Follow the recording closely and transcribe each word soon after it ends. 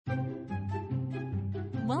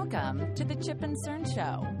Welcome to the Chip and Cern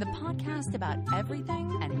Show, the podcast about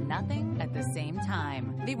everything and nothing at the same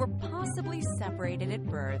time. They were possibly separated at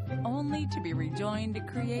birth, only to be rejoined to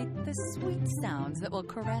create the sweet sounds that will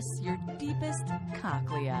caress your deepest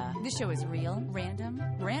cochlea. The show is real, random,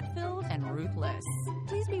 rant-filled, and ruthless.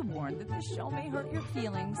 Please be warned that the show may hurt your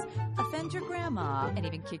feelings, offend your grandma, and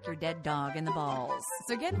even kick your dead dog in the balls.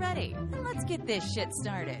 So get ready, and let's get this shit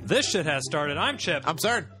started. This shit has started. I'm Chip. I'm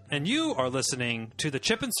Cern. And you are listening to the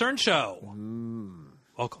Chip and Cern Show.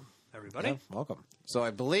 Welcome, everybody. Yeah, welcome. So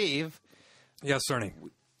I believe Yes, Cerny.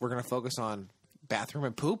 we're going to focus on bathroom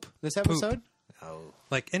and poop this episode. Oh,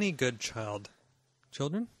 Like any good children,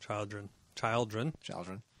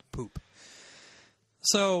 poop.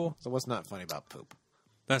 So so what's not funny about poop?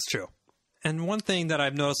 that's true. And one thing that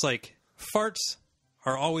I've noticed, like, farts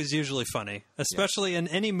are always usually funny, especially in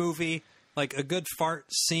any movie, like a good fart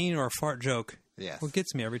scene or fart joke. Yes. What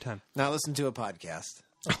gets me every time. Now listen to a podcast.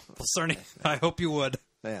 Well, Cerny, I hope you would.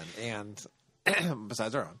 And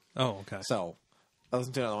besides our own. Oh, okay. So I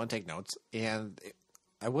listened to another one, take notes, and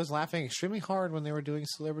I was laughing extremely hard when they were doing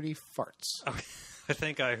celebrity farts. Okay. I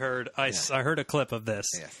think I heard I heard a clip of this.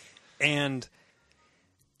 Yes. And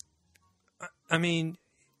I mean,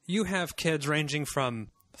 you have kids ranging from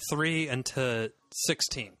 3 into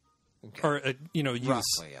 16, Okay. or youth,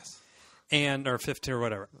 Roughly, yes. and or 15 or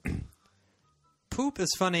whatever. Poop is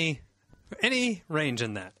funny, any range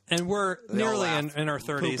in that, and we're They all nearly laugh. in our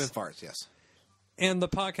Poop 30s. and farts, yes. And the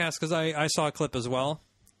podcast, because I saw a clip as well.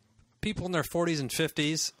 People in their 40s and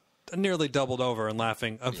 50s nearly doubled over in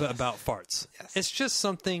laughing about farts. Yes. It's just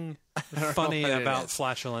something funny what it about is.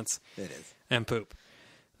 flatulence It is. and poop.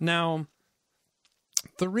 Now,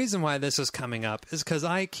 the reason why this is coming up is because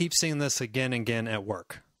I keep seeing this again and again at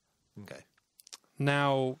work. Okay.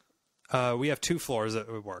 Now, we have 2 floors at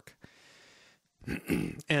work.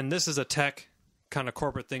 And this is a tech kind of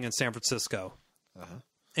corporate thing in San Francisco. Uh-huh.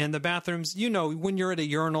 And the bathrooms, when you're at a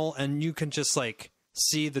urinal and you can just like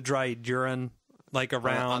see the dried urine like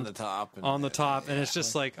around on the top. on the top, and it's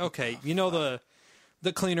just like, okay, the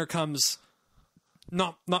cleaner comes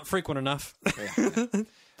not frequent enough.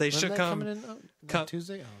 They should come in come-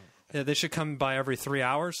 Tuesday. Oh. Yeah, they should come by every 3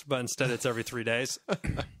 hours, but instead it's every 3 days.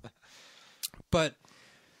 But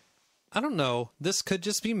I don't know. This could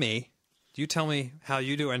just be me. You tell me how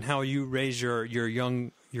you do and how you raise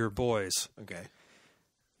your boys. Okay.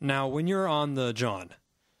 Now, when you're on the John,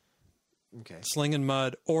 Okay. slinging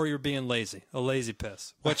mud, or you're being lazy, a lazy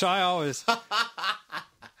piss, which I always,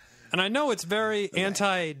 and I know it's very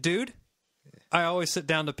anti-dude. I always sit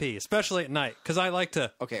down to pee, especially at night, because I like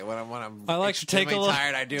to. Okay, when I'm I like to take a extremely little.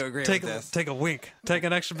 tired, I do agree take with this. Take a wink. Take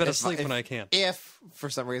an extra bit of sleep when I can. If for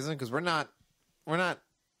some reason, because we're not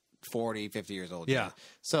 40, 50 years old. Yeah. Yet.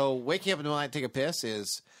 So waking up in the middle of the night to take a piss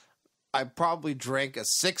is, I probably drank a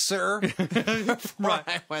sixer before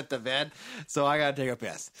I went to bed. So I got to take a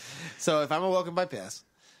piss. So if I'm awoken by piss,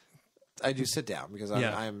 I do sit down because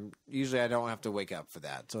I'm usually I don't have to wake up for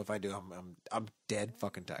that. So if I do, I'm dead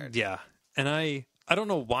fucking tired. Yeah, and I don't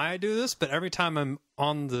know why I do this, but every time I'm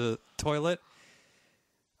on the toilet,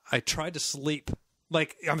 I try to sleep.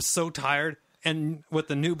 Like, I'm so tired, and with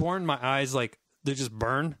the newborn, my eyes, like, they just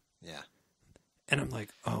burn. Yeah. And I'm like,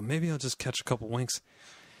 oh, maybe I'll just catch a couple winks.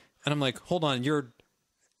 And I'm like, hold on, you're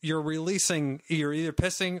releasing, you're either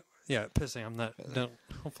pissing. Yeah, pissing.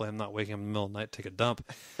 Hopefully I'm not waking up in the middle of the night to take a dump.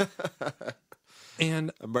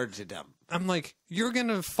 And Emergency dump. I'm like, you're going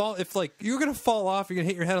to fall off, you're going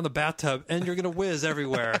to hit your head on the bathtub, and you're going to whiz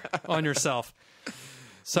everywhere on yourself.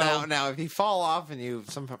 So Now, if you fall off and you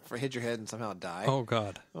hit your head and somehow die, oh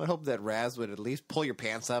God, I would hope that Raz would at least pull your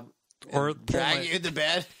pants up Or and drag you into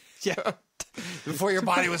bed. Yeah. Before your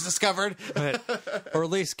body was discovered. Right. Or at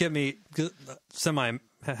least get me semi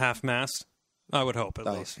half mast. I would hope at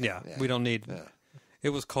least. Okay. Yeah. Yeah. We don't need. Yeah. It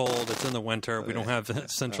was cold. It's in the winter. We don't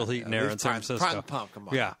have central heat and air in San Francisco. Prime the pump. Come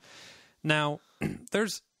on. Yeah. Now,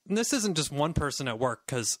 this isn't just one person at work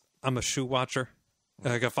because I'm a shoe watcher.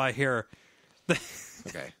 Like if I hear.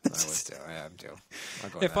 Okay. I was too. I am too.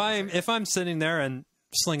 If I'm sitting there and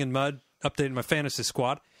slinging mud, updating my fantasy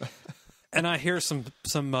squad, and I hear some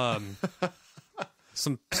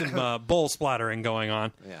bowl splattering going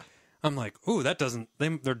on, Yeah. I'm like, ooh, their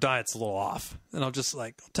diet's a little off, and I'll just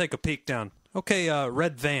take a peek down. Okay,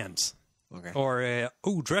 red Vans, Okay. or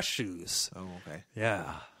dress shoes. Oh, okay.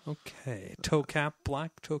 Yeah. Okay. Toe cap,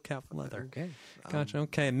 black toe cap leather. Okay. Gotcha.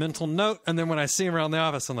 Okay. Mental note. And then when I see him around the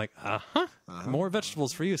office, I'm like, more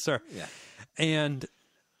vegetables for you, sir. Yeah. And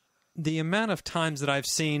the amount of times that I've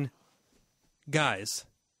seen guys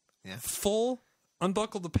Yeah. full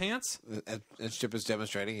unbuckle the pants. As Chip is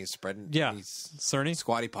demonstrating, he's spreading. Yeah, He's Cerny.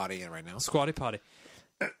 squatty potty in right now. Squatty potty.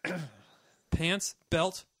 Pants,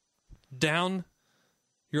 belt, down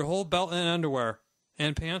your whole belt and underwear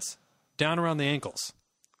and pants down around the ankles.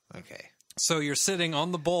 Okay. So you're sitting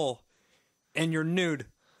on the bowl and you're nude,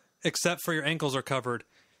 except for your ankles are covered,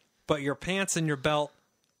 but your pants and your belt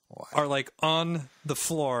are like on the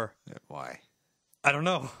floor. Why? I don't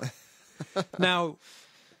know. Now,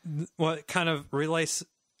 what kind of relates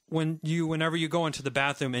whenever you go into the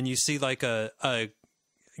bathroom and you see like a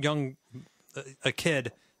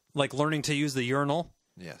kid like learning to use the urinal?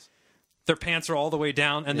 Yes. Their pants are all the way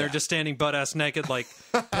down, and they're just standing butt-ass naked, like,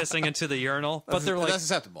 pissing into the urinal. But they're like, that's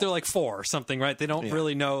acceptable. They're like 4 or something, right? They don't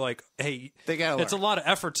really know, like, hey, it's a lot of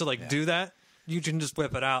effort to, like, do that. You can just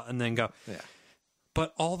whip it out and then go. Yeah.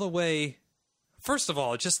 But all the way, first of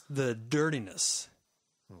all, just the dirtiness.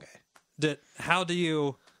 Okay.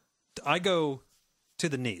 I go to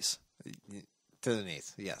the knees. To the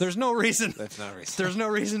knees, yes. There's no reason. That's no reason. There's no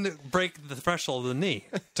reason to break the threshold of the knee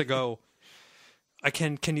to go...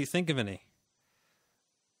 Can you think of any?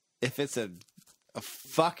 If it's a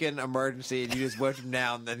fucking emergency and you just whip them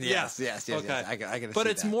down, then yes. Okay. Yes. I can. But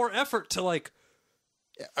it's more effort to like.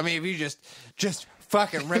 I mean, if you just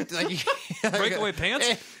fucking rip like breakaway pants.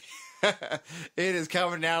 It is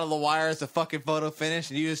coming down to the wire as the fucking photo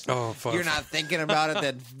finish, and you just you're not thinking about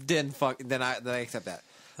it. Then I accept that.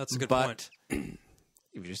 That's a good point. If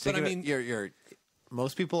you're just thinking, you're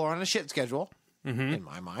most people are on a shit schedule. Mm-hmm. In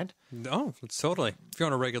my mind. No, it's totally. If you're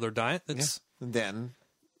on a regular diet, it's then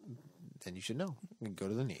you should know. Go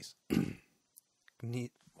to the knees.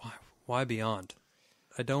 Why beyond?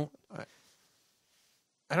 I don't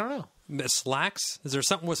know. Slacks? Is there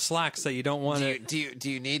something with slacks that you don't want to? Do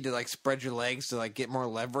you need to like spread your legs to like get more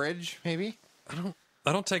leverage? Maybe.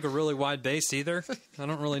 I don't take a really wide base either. I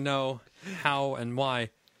don't really know how and why.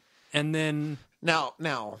 And then now,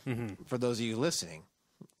 for those of you listening.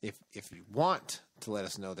 If you want to let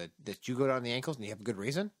us know that you go down the ankles and you have a good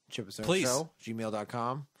reason, Chip and Cern Please. Show,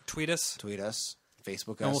 gmail.com. Tweet us,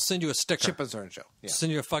 Facebook us. And we'll send you a sticker. Chip and Cern Show. Yeah.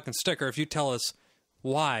 Send you a fucking sticker if you tell us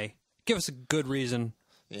why. Give us a good reason.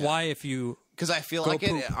 Yeah. Why if you... Because I feel like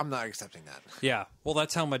I'm not accepting that. Yeah. Well,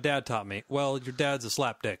 that's how my dad taught me. Well, your dad's a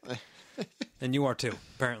slap dick. And you are too,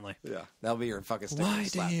 apparently. Yeah. That'll be your fucking sticker. Why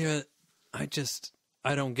do you...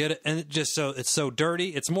 I don't get it. And it's so dirty.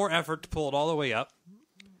 It's more effort to pull it all the way up.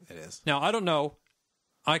 It is. Now, I don't know.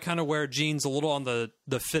 I kind of wear jeans a little on the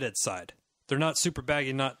fitted side. They're not super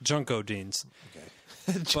baggy, not Junko jeans.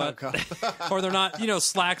 Okay. Junko. Or they're not,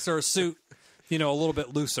 slacks or a suit, a little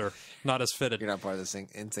bit looser, not as fitted. You're not part of the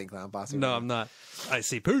Insane Clown Posse? No, I'm not. I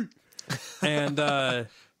see poo. And, get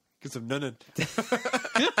some nunnin.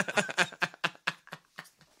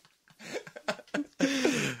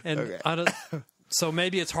 And okay. So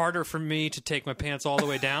maybe it's harder for me to take my pants all the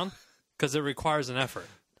way down because it requires an effort.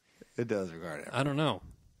 It does require an effort. I don't know.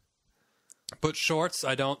 But shorts,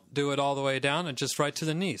 I don't do it all the way down and just right to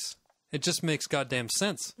the knees. It just makes goddamn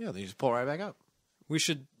sense. Yeah, you just pull right back up. We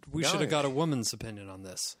should have got a woman's opinion on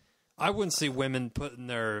this. I wouldn't see women putting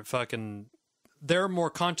their fucking... They're more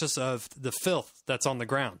conscious of the filth that's on the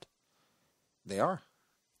ground. They are.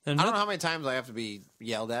 And I don't know how many times I have to be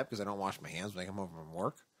yelled at because I don't wash my hands when I come home from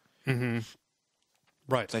work. Mm-hmm.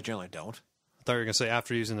 Right. So I generally don't. I thought you were going to say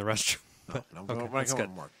after using the restroom. But no, when I come home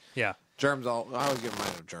from work. Yeah. Germs, I always get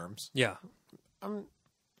reminded of germs. Yeah.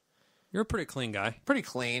 You're a pretty clean guy. Pretty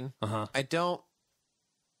clean. Uh-huh. I don't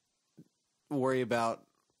worry about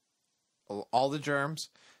all the germs.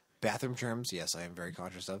 Bathroom germs, yes, I am very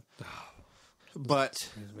conscious of. But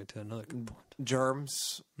brings me to another good point.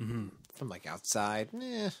 Germs from like outside,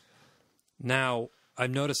 Now,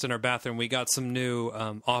 I've noticed in our bathroom we got some new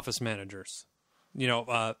office managers.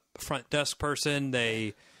 Front desk person.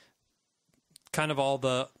 They kind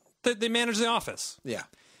of they manage the office. Yeah.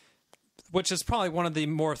 Which is probably one of the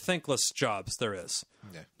more thankless jobs there is.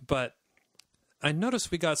 Yeah. But I noticed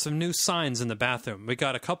we got some new signs in the bathroom. We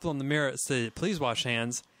got a couple on the mirror that say, please wash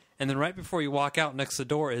hands. And then right before you walk out next to the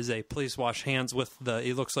door is a please wash hands with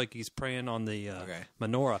he looks like he's praying on the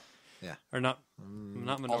menorah. Yeah. Or not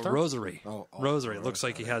menorah, altar? rosary. Oh, rosary. It looks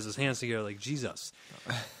like he has his hands together like Jesus.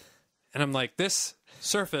 And I'm like, this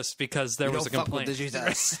surfaced because there was a complaint. With the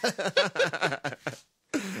Jesus.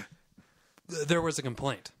 There was a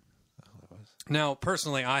complaint. Now,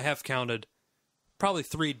 personally, I have counted probably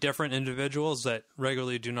 3 different individuals that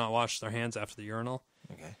regularly do not wash their hands after the urinal.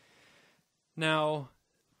 Okay. Now,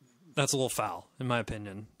 that's a little foul, in my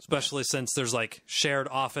opinion, especially since there's like shared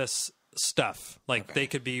office stuff. Like they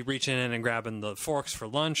could be reaching in and grabbing the forks for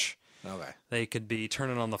lunch. Okay. They could be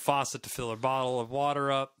turning on the faucet to fill a bottle of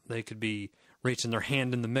water up. They could be reaching their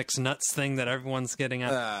hand in the mixed nuts thing that everyone's getting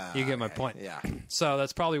at. You get my point. Yeah. So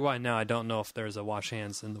that's probably why now I don't know if there's a wash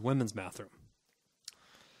hands in the women's bathroom.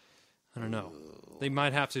 I don't know. They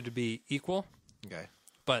might have to be equal. Okay.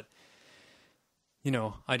 But,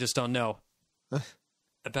 I just don't know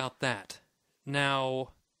about that. Now,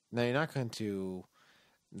 you're not going to...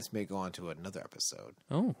 This may go on to another episode.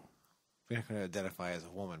 Oh. We're not going to identify as a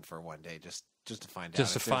woman for one day, just to find out.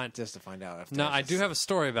 Just to find out. If no, I do have a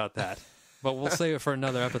story about that, but we'll save it for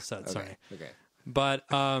another episode. Okay. Sorry. Okay. But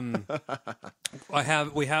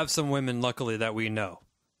we have some women, luckily, that we know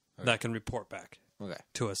that can report back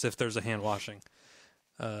to us if there's a hand washing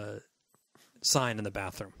sign in the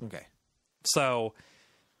bathroom. Okay. So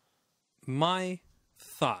my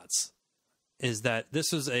thoughts is that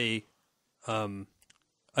this is a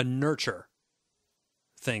nurture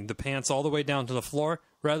thing, the pants all the way down to the floor,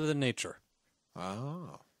 rather than nature.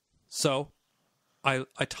 Oh. So I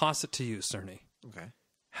toss it to you, Cerny. Okay.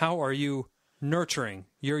 How are you nurturing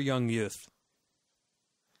your young youth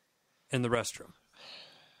in the restroom?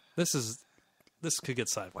 This could get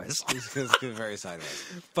sideways. This could get very sideways.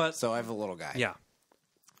 But so I have a little guy. Yeah.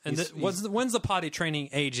 And when's the potty training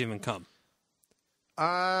age even come?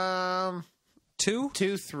 2?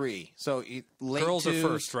 2, 3. So late girls twos, are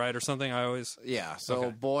first, right, or something? I always So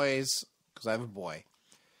boys, because I have a boy.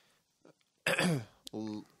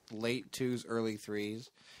 Late 2s, early 3s,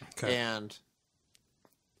 and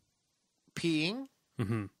peeing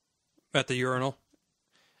at the urinal,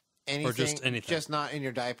 anything, or just anything, just not in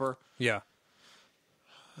your diaper. Yeah.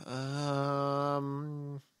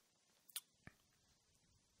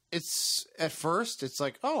 It's at first it's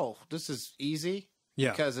like, oh, this is easy.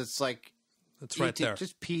 Yeah, because it's like it's right there.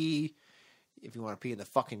 Just pee. If you want to pee in the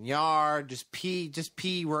fucking yard, just pee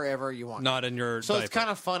wherever you want. Not in your So diaper. it's kind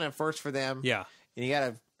of fun at first for them. Yeah. And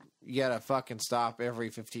you gotta fucking stop every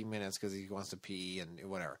 15 minutes because he wants to pee and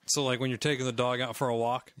whatever. So like when you're taking the dog out for a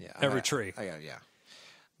walk, every tree.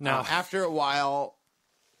 Now after a while,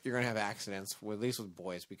 you're gonna have accidents, at least with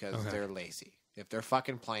boys, because they're lazy. If they're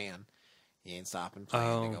fucking playing, he ain't stopping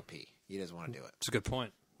playing to go pee. He doesn't want to do it. It's a good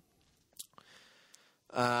point.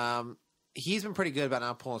 He's been pretty good about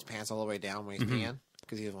not pulling his pants all the way down when he's peeing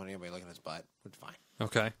because he doesn't want anybody looking at his butt, which is fine.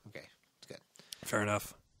 Okay, it's good. Fair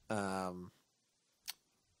enough. Now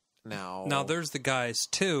there's the guys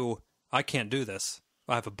too. I can't do this.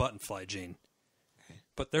 I have a button fly gene. Okay.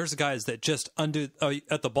 But there's the guys that just undo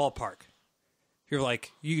at the ballpark. You're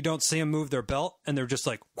like, you don't see them move their belt, and they're just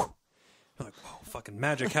like, whoo. You're like, whoa, fucking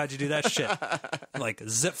magic! How'd you do that shit? Like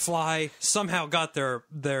zip fly, somehow got their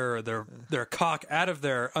cock out of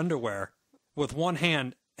their underwear with one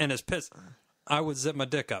hand and is pissed. I would zip my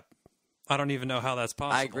dick up. I don't even know how that's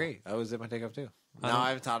possible. I agree. I would zip my dick up too. No, I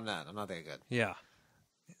haven't taught him that. I'm not that good. Yeah.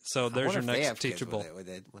 So there's your next teachable. Would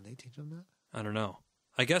they teach them that? I don't know.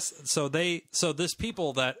 I guess so. This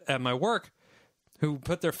people that at my work who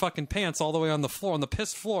put their fucking pants all the way on the floor, on the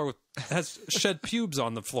piss floor, has shed pubes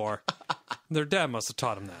on the floor. Their dad must have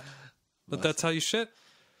taught them that. But that's how you shit?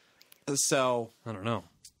 So I don't know.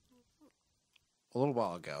 A little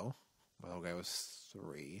while ago, my little guy was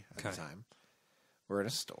 3 at the time. We're in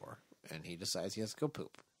a store, and he decides he has to go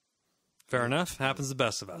poop. Fair enough. Happens to the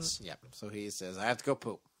best of us. Yeah. So he says, I have to go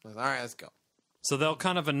poop. I said, all right, let's go. So they'll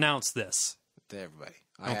kind of announce this. To everybody.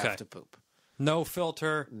 I have to poop. No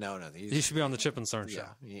filter. No. He should be on the Chip and Cern show.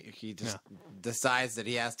 He just decides that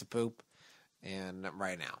he has to poop, and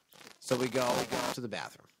right now. So we go to the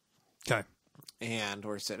bathroom. Okay. And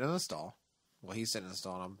we're sitting in the stall. Well, he's sitting in the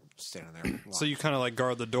stall, and I'm standing there. So you kind of like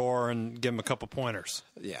guard the door and give him a couple pointers.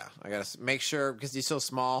 Yeah. I got to make sure, because he's so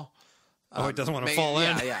small. He doesn't want to fall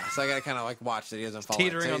in. Yeah. So I got to kind of like watch that he doesn't fall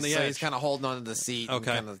teetering in. on the so edge. He's kind of holding onto the seat.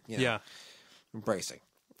 Okay. And kind of, bracing.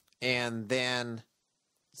 And then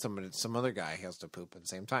some other guy has to poop at the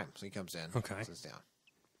same time. So he comes in. Okay. Sits down.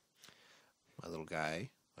 My little guy,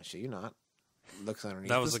 I show you not, looks underneath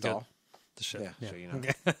that was the stall. The shit. Yeah. Show you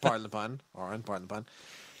not. Pardon the pun. Or unpardon the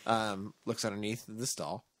pun. Looks underneath the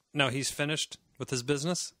stall. No, he's finished with his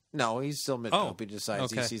business? No, he's still mid-poop. He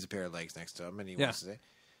decides he okay. sees a pair of legs next to him, and he wants to say,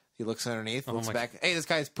 he looks underneath, looks back. God. Hey, this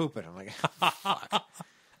guy's pooping. I'm like, fuck.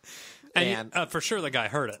 And for sure the guy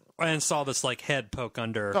heard it and saw this like head poke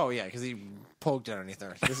under. Oh, yeah, because he poked underneath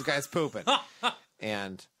there. This guy's pooping.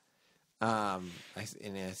 And I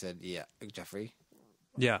said, yeah, Jeffrey.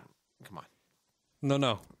 Yeah. Come on.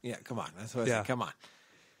 No. Yeah, come on. That's what I said. Come on.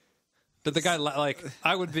 But the guy, like,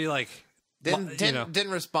 I would be like... Didn't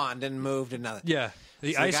respond, didn't move, did nothing. Yeah.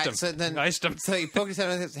 He iced him. Iced him. So he poked his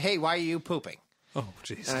head and said, hey, why are you pooping? Oh,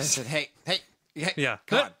 Jesus. And I said, hey. Yeah.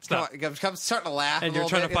 Come on. Come starting to laugh. And you're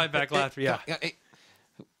trying to fight back laughter. Yeah.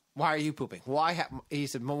 why are you pooping? Well, he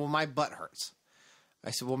said, well, my butt hurts.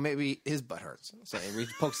 I said, well, maybe his butt hurts. So he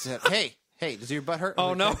pokes his head. Hey, does your butt hurt?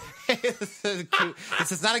 Oh, no. This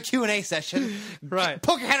is not a Q&A session. Right.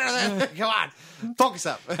 Poke your head out of there. Come on. Focus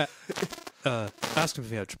up. Ask him if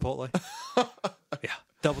he had Chipotle. Yeah.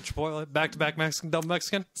 Double Chipotle. Back-to-back Mexican, double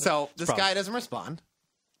Mexican. So this guy doesn't respond.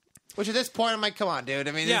 Which at this point, I'm like, come on, dude.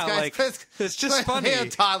 I mean, yeah, this guy's it's just funny. He's a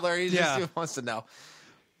toddler. He just wants to know.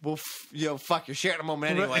 Well, fuck, you're sharing a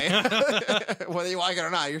moment anyway. Whether you like it or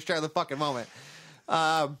not, you're sharing the fucking moment.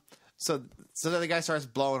 So then the guy starts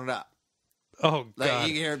blowing it up. Oh, like, God.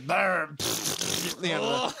 you can hear burr,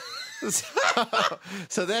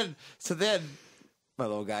 so then my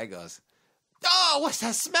little guy goes, oh, what's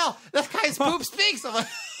that smell? That guy's poop stinks. I'm like,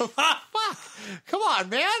 fuck. Come on,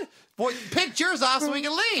 man. Boy, pick yours off so we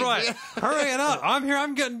can leave. Right. Hurry it up. I'm here.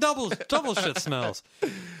 I'm getting double shit smells.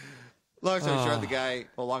 Long story short, the guy,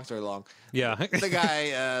 long story long. Yeah. The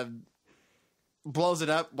guy blows it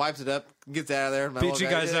up, wipes it up, gets out of there. Beat you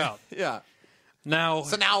guys out. Yeah.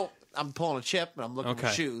 So now I'm pulling a chip and I'm looking for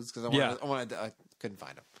shoes because I couldn't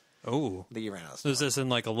find them. Oh. The ran out of stuff. Is this in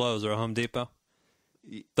like a Lowe's or a Home Depot?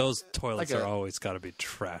 Those toilets are always got to be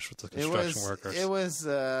trash with the construction workers. It was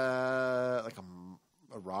like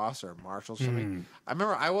a Ross or a Marshall or something. I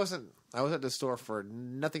remember I was at the store for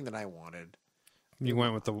nothing that I wanted. You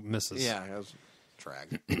went with the missus. Yeah, it was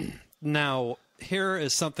drag. Now, here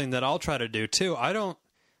is something that I'll try to do too. I'll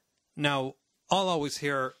always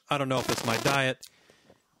hear, I don't know if it's my diet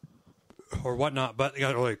or whatnot, but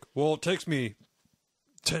like, well, it takes me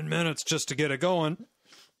 10 minutes just to get it going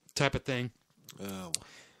type of thing. Oh.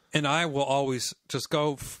 And I will always just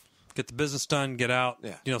go get the business done, get out.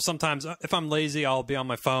 Yeah. You know, sometimes if I'm lazy, I'll be on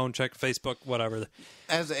my phone, check Facebook, whatever.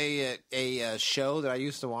 As a show that I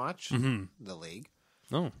used to watch, The League.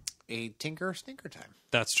 Oh. A Tinker Stinker Time.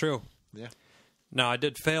 That's true. Yeah. Now, I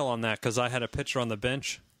did fail on that because I had a pitcher on the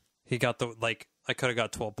bench. He got I could have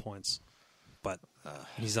got 12 points. But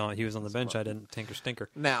he was on the bench. I didn't tinker stinker.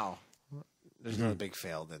 Now, there's another big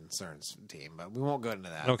fail in Cern's team, but we won't go into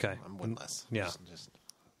that. Okay. I'm winless. Yeah.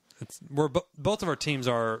 Both of our teams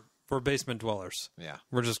we're basement dwellers. Yeah.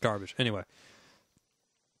 We're just garbage. Anyway.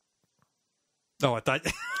 Oh, I thought...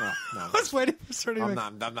 Oh, no, I was waiting for Cerny. I'm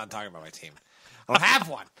not talking about my team. I don't have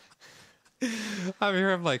one. I'm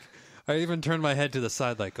here. I'm like... I even turned my head to the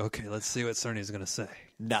side like, okay, let's see what Cerny's going to say.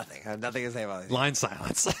 Nothing. I have nothing to say about it. Line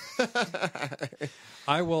silence.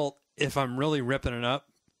 I will, if I'm really ripping it up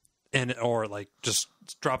or like just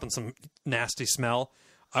dropping some nasty smell,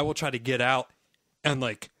 I will try to get out and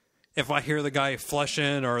like, if I hear the guy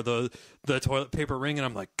flushing or the toilet paper ringing,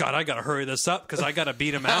 I'm like, God, I got to hurry this up because I got to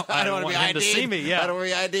beat him out. I don't want him to see me. Yeah. I don't want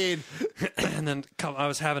to be ID'd. And then I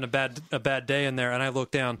was having a bad day in there and I look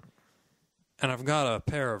down. And I've got a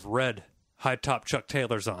pair of red high-top Chuck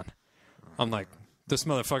Taylors on. I'm like, this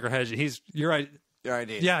motherfucker has you. You're right. You're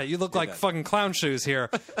ID. Yeah, you look like fucking clown shoes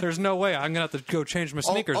here. There's no way. I'm going to have to go change my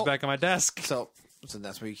sneakers back on my desk. So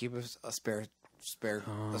that's where you keep a spare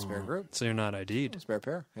group. So you're not ID'd. A spare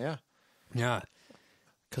pair, yeah. Yeah.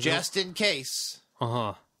 Just in case.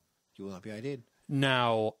 Uh-huh. You will not be ID'd.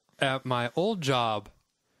 Now, at my old job,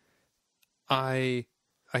 I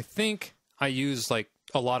think I use like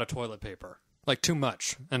a lot of toilet paper. Like too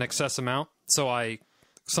much, an excess amount. So I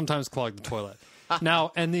sometimes clog the toilet.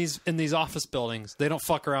 Now, in these office buildings, they don't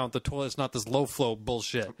fuck around with the toilet. It's not this low flow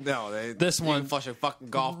bullshit. No, you can flush a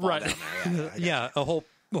fucking golf ball down there. Yeah, a whole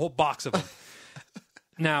box of them.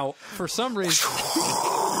 Now, for some reason,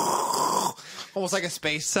 almost like a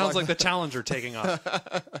space. Sounds like the Challenger taking off.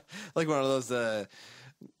 Like one of those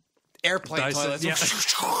airplane toilets. Yeah.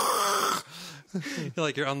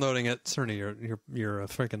 Like you're unloading it, Cerny. You're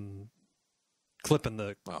freaking clipping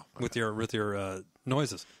with your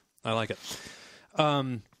noises. I like it.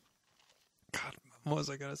 God, what was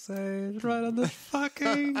I gonna say? Right on the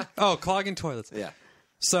fucking clogging toilets. Yeah.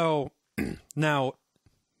 So now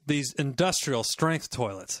these industrial strength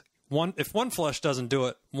toilets. If one flush doesn't do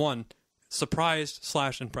it, surprised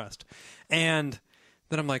 / impressed, and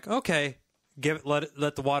then I'm like, okay,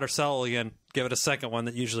 let the water settle again. Give it a second one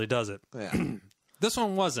that usually does it. Yeah. This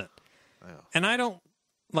one wasn't. Yeah. And I don't,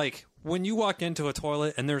 like, when you walk into a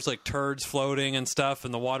toilet and there's, like, turds floating and stuff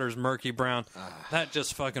and the water's murky brown, that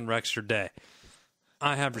just fucking wrecks your day.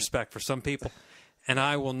 I have respect for some people, and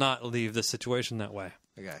I will not leave this situation that way.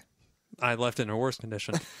 Okay. I left it in a worse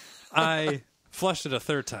condition. I flushed it a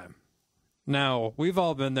third time. Now, we've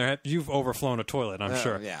all been there. You've overflown a toilet, I'm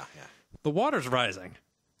sure. Yeah. The water's rising,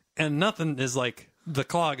 and nothing is like... The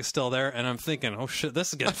clog is still there, and I'm thinking, oh, shit, this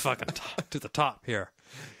is getting fucking to the top here.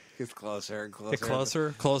 Gets closer and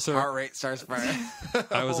closer. Closer. Heart rate starts firing.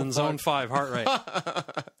 I was in zone 5 heart rate.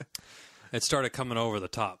 it started coming over the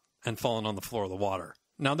top and falling on the floor of the water.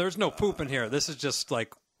 Now, there's no poop in here. This is just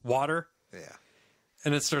like water. Yeah.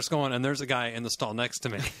 And it starts going, and there's a guy in the stall next to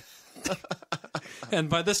me. And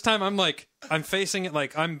by this time, I'm facing it,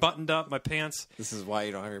 like I'm buttoned up, my pants. This is why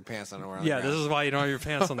you don't have your pants on the ground. Yeah, this is why you don't have your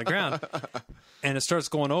pants on the ground. And it starts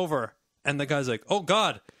going over, and the guy's like, "Oh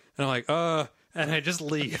God!" And I'm like, and I just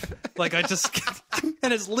leave. Like and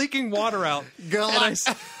it's leaking water out. And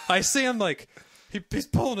I see him like he's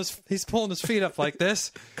pulling his feet up like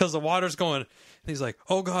this because the water's going. And he's like,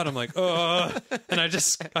 "Oh God!" I'm like, and I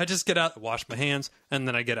just get out, wash my hands, and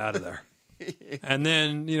then I get out of there. And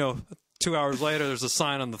then 2 hours later, there's a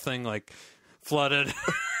sign on the thing like flooded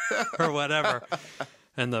or whatever,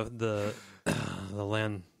 and the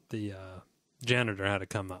janitor had to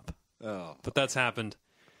come up. Oh, but that's happened.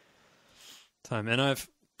 And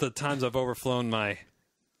the times I've overflown my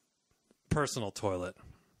personal toilet,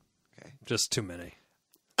 just too many.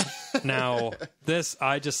 Now,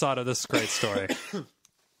 I just thought of this great story.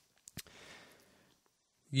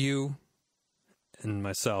 You and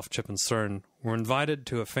myself, Chip and Cern, were invited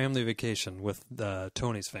to a family vacation with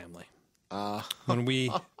Tony's family when we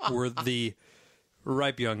were the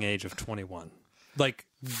ripe young age of 21. Like,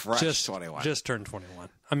 fresh 21. Just turned 21.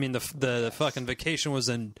 I mean, the fucking vacation was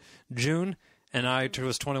in June, and I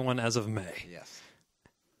was 21 as of May. Yes.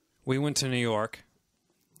 We went to New York.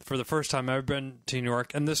 For the first time I've ever been to New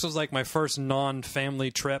York, and this was like my first non-family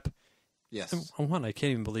trip. Yes. And I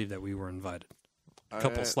can't even believe that we were invited. A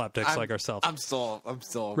couple slapdicks like ourselves. I'm still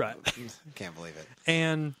right. Can't believe it.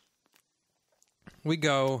 And we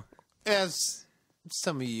go. As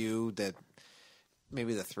some of you that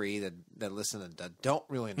maybe the three that listen that don't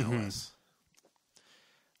really know us,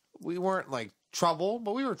 we weren't like trouble,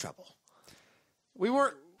 but we were trouble. We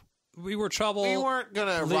were trouble. We weren't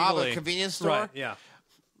gonna legally. rob a convenience store. Right, yeah.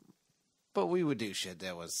 But we would do shit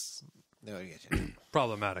that would get you.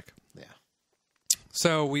 Problematic. Yeah.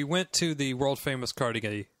 So we went to the world-famous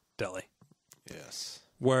Carnegie Deli. Yes.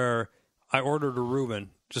 Where I ordered a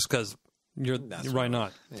Ruben just because why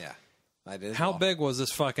not? Yeah. I did. How big was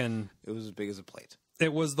this fucking... It was as big as a plate.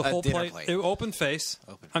 It was the whole plate. Plate. Open face.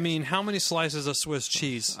 I mean, how many slices of Swiss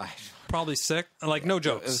cheese? Probably 6. Like, no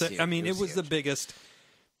joke. I mean, it was the biggest...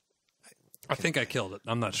 I think I killed it.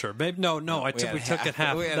 I'm not sure. Maybe no. We took it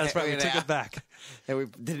half. That's right. We took it back. And we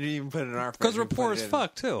didn't even put it in our fridge. Because we're poor as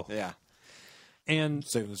fuck too. Yeah. And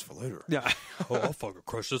save this for later. Yeah. I'll fucking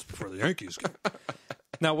crush this before the Yankees game.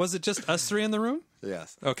 Now, was it just us three in the room?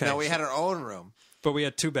 Yes. Okay. No, we had our own room, but we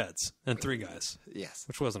had 2 beds and 3 guys. Yes.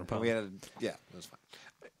 Which wasn't a problem. It was fine.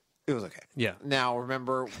 It was okay. Yeah. Now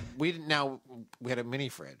remember, we had a mini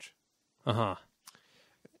fridge.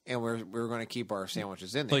 And we were going to keep our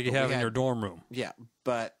sandwiches in there. Like you have in your dorm room. Yeah,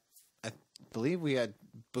 but I believe we had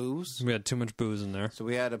booze. We had too much booze in there. So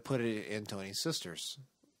we had to put it in Tony's sister's.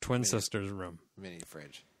 Twin sister's room. Mini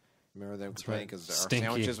fridge. Remember them complaining because our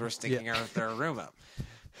sandwiches were stinking their room up.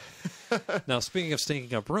 Now, speaking of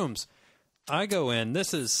stinking up rooms, I go in.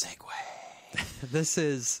 This is... Segue. This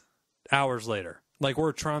is hours later. Like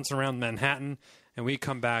we're trouncing around Manhattan, and we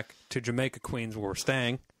come back to Jamaica, Queens, where we're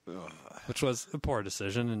staying. Which was a poor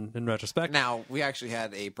decision in retrospect. Now, we actually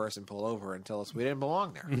had a person pull over and tell us we didn't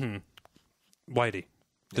belong there. Whitey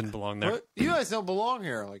didn't belong there. What? You guys don't belong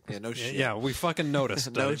here. Like, yeah, no shit. Yeah, we fucking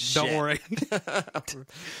noticed. No shit. Don't worry.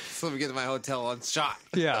 So let me get to my hotel unshot.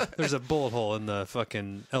 Yeah, there's a bullet hole in the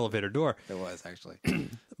fucking elevator door. There was, actually.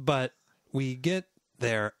 But we get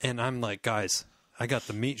there, and I'm like, guys, I got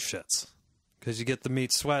the meat shits. Because you get the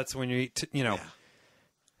meat sweats when you eat, Yeah.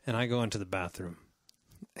 And I go into the bathroom.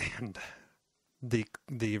 And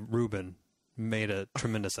the Ruben made a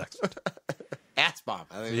tremendous exit. Ass bomb.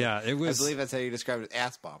 It was. I believe that's how you describe it.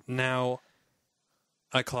 Ass bomb. Now,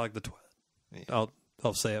 I clogged the toilet. Yeah.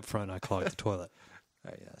 I'll say up front, I clogged the toilet.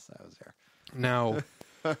 Yes, I was there. Now,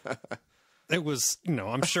 it was.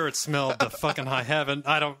 I'm sure it smelled to fucking high heaven.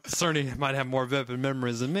 Cerny might have more vivid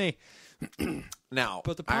memories than me. Now,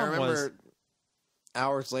 but the I problem remember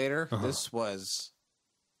hours later. This was.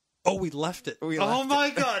 Oh, we left it. Oh,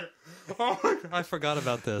 my God. I forgot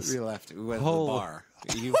about this. We left it. We went to the bar.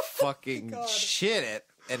 You fucking shit it,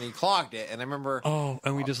 and he clogged it. And I remember... Oh,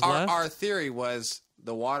 and we just left? Our theory was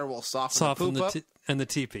the water will soften the poop up. And the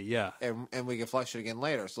teepee, yeah. And we can flush it again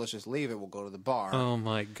later. So let's just leave it. We'll go to the bar. Oh,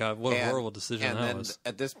 my God. What a horrible decision that was. And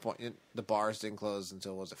then at this point, the bars didn't close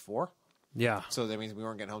until, was it 4? Yeah. So that means we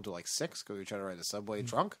weren't getting home till like 6 because we tried to ride the subway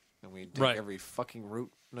drunk. And we did every fucking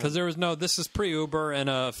route. Because there was this is pre-Uber, and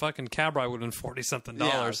a fucking cab ride would have been $40-something.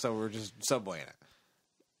 Yeah, so we're just subwaying it.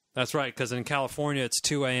 That's right, because in California, it's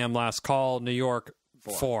 2 a.m. last call. New York,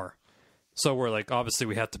 4. So we're like, obviously,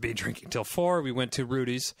 we have to be drinking till 4. We went to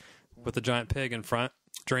Rudy's, with the giant pig in front,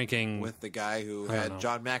 drinking with the guy who I don't had know.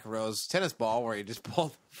 John McEnroe's tennis ball, where he just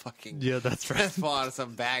pulled the fucking that's tennis ball out of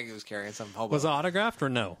some bag he was carrying. Some hobo. Was it autographed or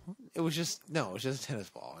no? It was just a tennis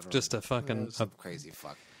ball. I don't Just know. a fucking It was some crazy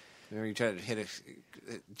fuck. Remember you tried to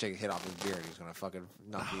take a hit off his beer, and he was gonna fucking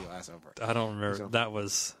knock your ass over. I don't remember. So- That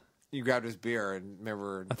was. You grabbed his beer, and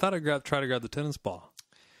remember, I thought I tried to grab the tennis ball.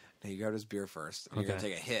 no, you grabbed his beer first. And You're gonna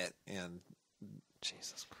Okay. take a hit, and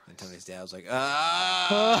Jesus Christ. And Tony's dad was like,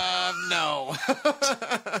 no.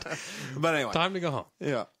 But anyway. Time to go home.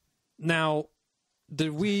 Yeah. Now,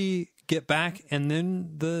 did we get back and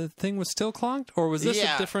then the thing was still clogged? Or was this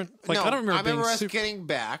a different... Like, No, I don't remember being us super... getting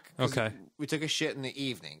back. 'Cause Okay. We took a shit in the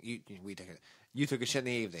evening. You took a shit in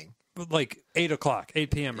the evening. Like 8 o'clock,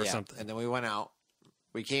 8 p.m. or Yeah. something. And then we went out.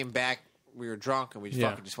 We came back. We were drunk, and we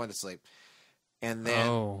fucking just went to sleep. And then,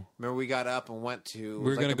 remember, we got up and went to... We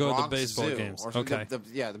were going to go to the Bronx baseball Zoo, games. or Okay.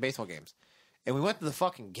 the baseball games. And we went to the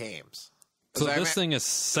fucking games. So I this thing is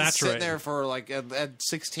sitting saturated. there for like at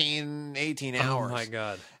 16, 18 hours. Oh, my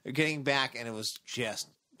God. Getting back, and it was just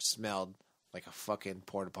smelled like a fucking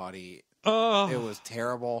porta potty. Oh. It was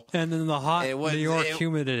terrible. And then the hot New York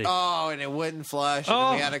humidity. Oh, and it wouldn't flush. And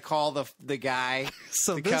Oh. we had to call the guy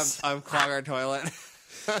So to this- come unclog our toilet.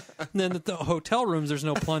 And then at the hotel rooms, there's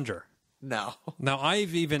no plunger. No. Now,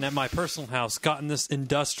 I've even, at my personal house, gotten this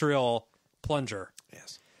industrial plunger.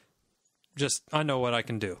 Yes. Just, I know what I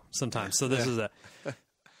can do sometimes. So this is it.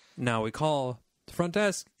 Now we call the front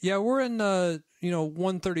desk. Yeah, we're in,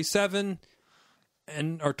 137,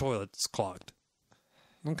 and our toilet's clogged.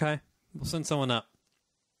 Okay. We'll send someone up.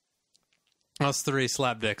 Us 3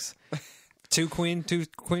 slap dicks. Two queen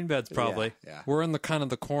beds, probably. Yeah. We're in the kind of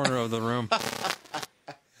the corner of the room.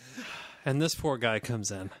 And this poor guy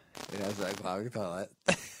comes in. It has that clogged toilet.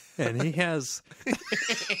 And he has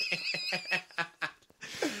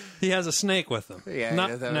a snake with him. Yeah, he Not,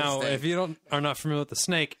 does have a now, snake. if you are not familiar with the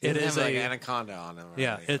snake, it is like a anaconda on him.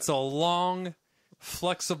 yeah, it's a long,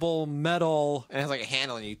 flexible metal, And it has like a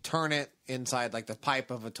handle, and you turn it inside like the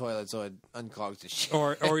pipe of a toilet so it unclogs the shit.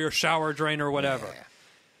 or your shower drain or whatever. Yeah.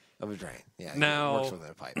 Of a drain. Yeah. Now- it works with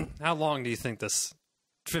a pipe. How long do you think this?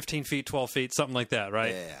 15 feet, 12 feet, something like that,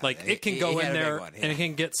 right? Yeah. Like And it can he go had in a big there one, yeah. and it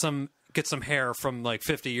can get some hair from like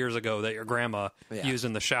 50 years ago that your grandma Yeah. used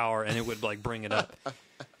in the shower, and it would like bring it up.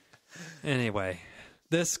 Anyway,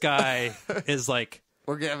 this guy is like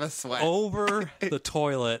We're getting a sweat. over the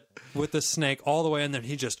toilet with the snake all the way in there.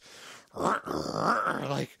 He just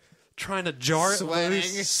like trying to jar it Sweating.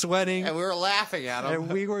 loose, sweating. And we were laughing at him.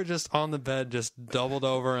 And we were just on the bed, just doubled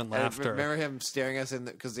over in I laughter. remember him staring us in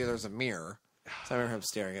because there's a mirror. So I remember him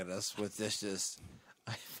staring at us with this just.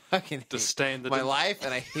 I fucking Disdain hate the- my life,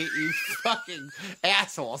 and I hate you fucking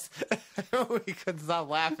assholes. We couldn't stop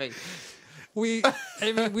laughing. We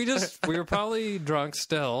were probably drunk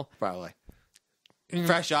still. Probably.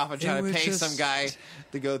 Fresh off and It trying to was pay just- some guy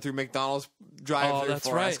to go through McDonald's drive-thru that's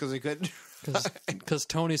for us right. because we couldn't. Because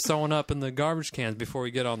Tony's sewing up in the garbage cans before we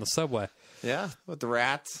get on the subway. Yeah, with the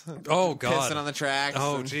rats. Oh, God. Pissing on the tracks.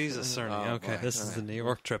 Oh, and- Jesus, Cerny. Oh, Okay, boy. this is All the right. New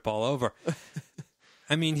York trip all over.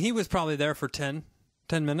 I mean, he was probably there for 10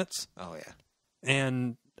 minutes. Oh, yeah.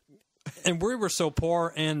 And we were so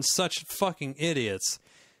poor and such fucking idiots.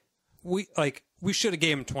 We should have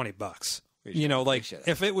gave him $20. You know, like should've.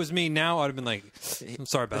 if it was me now, I'd have been like, I'm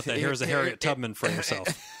sorry about that. Here's a Harriet Tubman for yourself.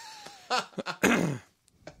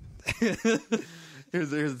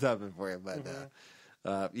 Here's a tough for you,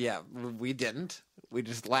 but yeah, we didn't. We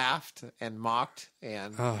just laughed and mocked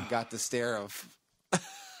and got the stare of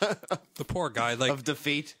The poor guy, like of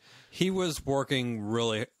defeat. he was working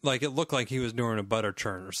really, like it looked like he was doing a butter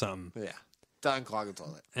churn or something. Yeah, to unclog the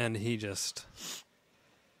toilet. And he just...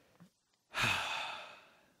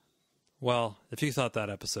 Well, if you thought that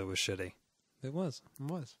episode was shitty, it was. It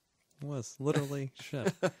was. It was literally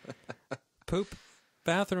shit. Poop,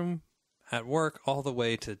 bathroom, at work, all the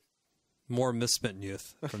way to more misspent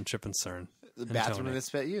youth from Chip and Cern. The and bathroom Tony. of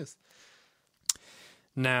misspent youth.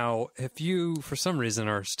 Now, if you, for some reason,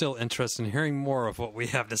 are still interested in hearing more of what we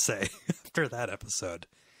have to say after that episode,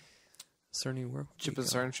 Cerny, where would Chip we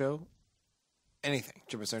and go? Cern Show. Anything.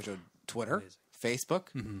 Chip and Cern Show. Twitter, Amazing.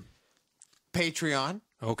 Facebook, Patreon.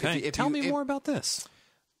 Okay, If tell you- me if- more about this.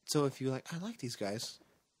 So if you like, I like these guys.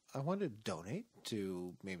 I want to donate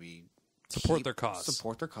to maybe Support their cause.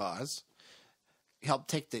 Support their cause. Help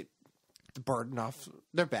take the burden off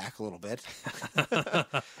their back a little bit.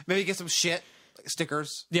 Maybe get some shit, like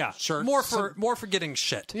stickers. Yeah, shirts. more for getting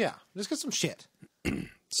shit. Yeah, just get some shit.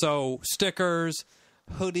 So stickers,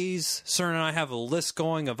 hoodies. Cern and I have a list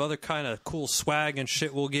going of other kind of cool swag and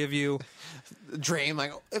shit we'll give you. Dream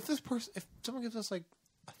like if someone gives us like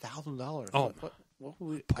 $1,000. Oh, what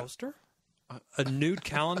would we, Poster? A nude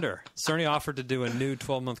calendar. Cerny offered to do a nude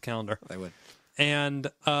 12-month calendar. I would.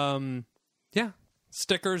 And, yeah,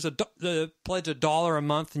 stickers. Pledge $1 a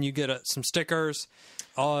month and you get some stickers.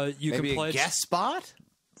 You Maybe can pledge a guest spot?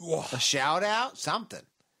 Whoa. A shout out? Something.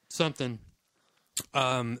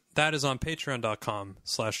 That is on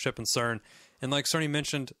patreon.com/Chip and Cern. And like Cerny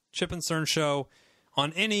mentioned, Chip and Cern show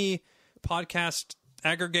on any podcast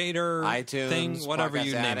aggregator, iTunes, thing, whatever Podcast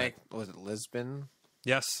you name Addict. it. Was it Lisbon?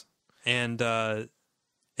 Yes. And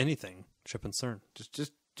anything, Chip and Cern.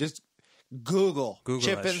 Just Google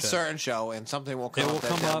Chip that and shit. Cern show, and something will come It will up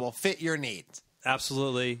come that up. will fit your needs.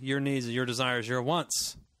 Absolutely. Your needs, your desires, your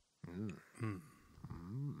wants.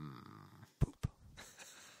 Poop.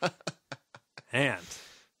 And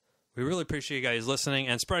we really appreciate you guys listening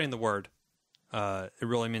and spreading the word. It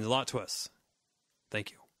really means a lot to us. Thank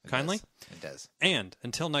you. Kindly. It does. And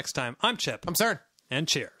until next time, I'm Chip. I'm Cern. And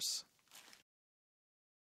cheers.